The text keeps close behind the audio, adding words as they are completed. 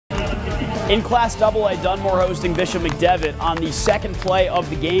In Class AA, Dunmore hosting Bishop McDevitt on the second play of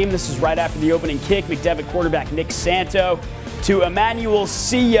the game. This is right after the opening kick. McDevitt quarterback Nick Santo to Emmanuel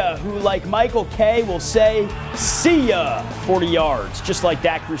See Ya, who, like Michael Kay, will say, "See ya," 40 yards. Just like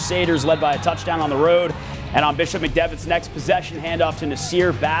that, Crusaders led by a touchdown on the road. And on Bishop McDevitt's next possession, handoff to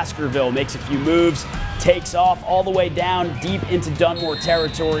Nasir Baskerville. Makes a few moves, takes off all the way down deep into Dunmore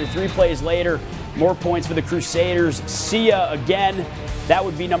territory. 3 plays later, more points for the Crusaders. See ya again. That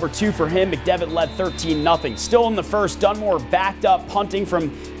would be number 2 for him. McDevitt led 13-0. Still in the first, Dunmore backed up, punting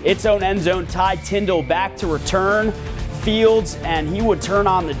from its own end zone. Ty Tyndall back to return Fields, and he would turn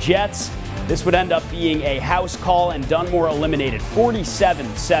on the Jets. This would end up being a house call, and Dunmore eliminated.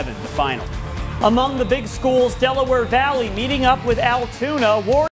 47-7 the final. Among the big schools, Delaware Valley meeting up with Altoona.